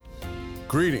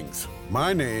Greetings.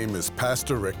 My name is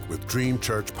Pastor Rick with Dream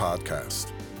Church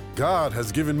Podcast. God has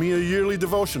given me a yearly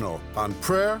devotional on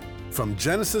prayer from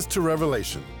Genesis to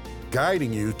Revelation,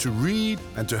 guiding you to read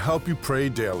and to help you pray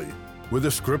daily, with a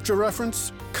scripture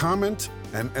reference, comment,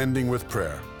 and ending with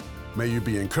prayer. May you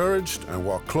be encouraged and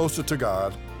walk closer to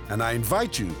God, and I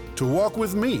invite you to walk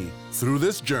with me through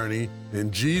this journey.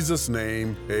 In Jesus'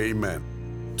 name, amen.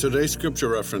 Today's scripture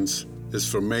reference is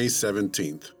from May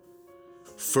 17th.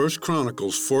 1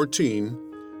 Chronicles 14,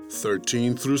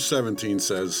 13 through 17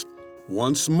 says,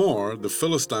 "Once more the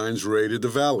Philistines raided the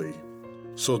valley.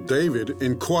 So David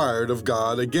inquired of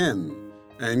God again,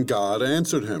 and God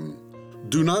answered him,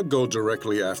 'Do not go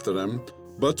directly after them,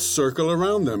 but circle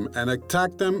around them and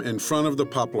attack them in front of the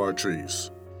poplar trees.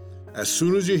 As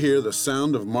soon as you hear the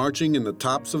sound of marching in the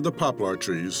tops of the poplar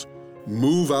trees,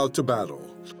 move out to battle,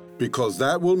 because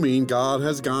that will mean God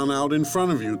has gone out in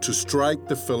front of you to strike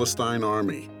the Philistine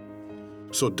army.'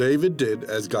 So David did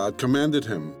as God commanded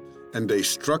him, and they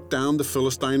struck down the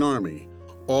Philistine army,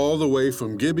 all the way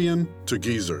from Gibeon to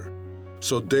Gezer.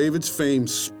 So David's fame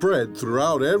spread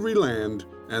throughout every land,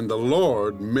 and the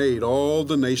Lord made all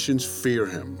the nations fear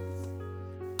him."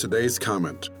 Today's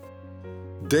comment.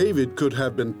 David could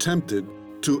have been tempted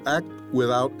to act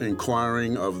without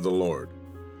inquiring of the Lord.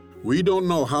 We don't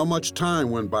know how much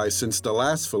time went by since the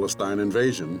last Philistine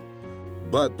invasion,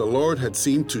 but the Lord had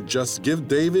seemed to just give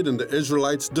David and the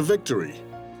Israelites the victory.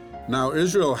 Now,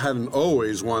 Israel hadn't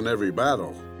always won every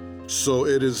battle, so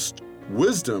it is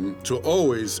wisdom to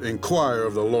always inquire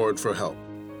of the Lord for help.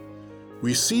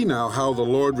 We see now how the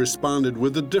Lord responded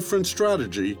with a different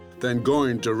strategy than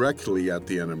going directly at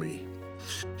the enemy.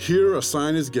 Here a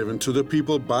sign is given to the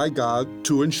people by God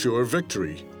to ensure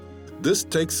victory. This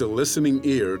takes a listening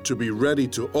ear to be ready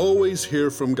to always hear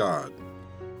from God.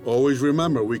 Always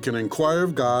remember we can inquire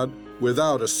of God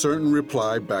without a certain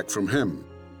reply back from Him.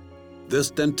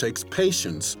 This then takes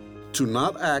patience to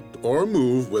not act or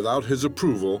move without His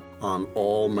approval on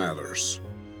all matters,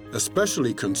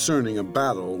 especially concerning a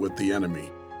battle with the enemy.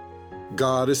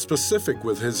 God is specific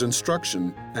with His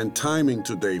instruction and timing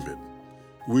to David.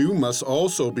 We must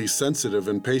also be sensitive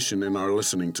and patient in our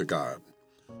listening to God.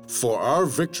 For our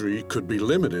victory could be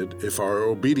limited if our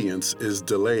obedience is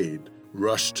delayed,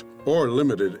 rushed, or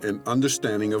limited in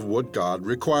understanding of what God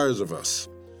requires of us.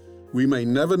 We may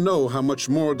never know how much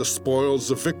more the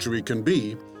spoils of victory can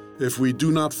be if we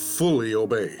do not fully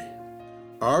obey.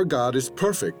 Our God is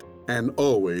perfect and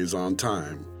always on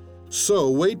time. So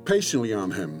wait patiently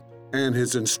on Him and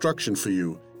His instruction for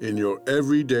you in your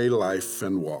everyday life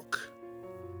and walk.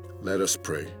 Let us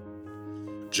pray.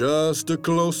 Just a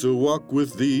closer walk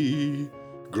with Thee,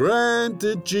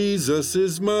 granted Jesus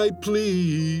is my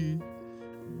plea.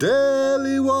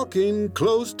 Daily walking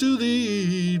close to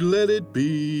Thee, let it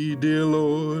be, dear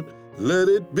Lord, let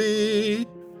it be.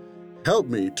 Help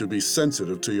me to be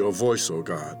sensitive to Your voice, O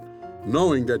God,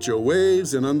 knowing that Your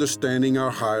ways and understanding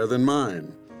are higher than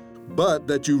mine, but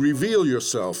that You reveal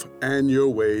Yourself and Your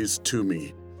ways to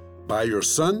me, by Your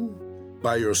Son,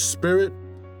 by Your Spirit,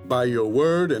 by Your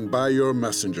word, and by Your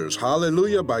messengers.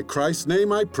 Hallelujah. By Christ's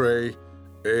name I pray.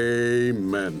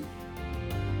 Amen.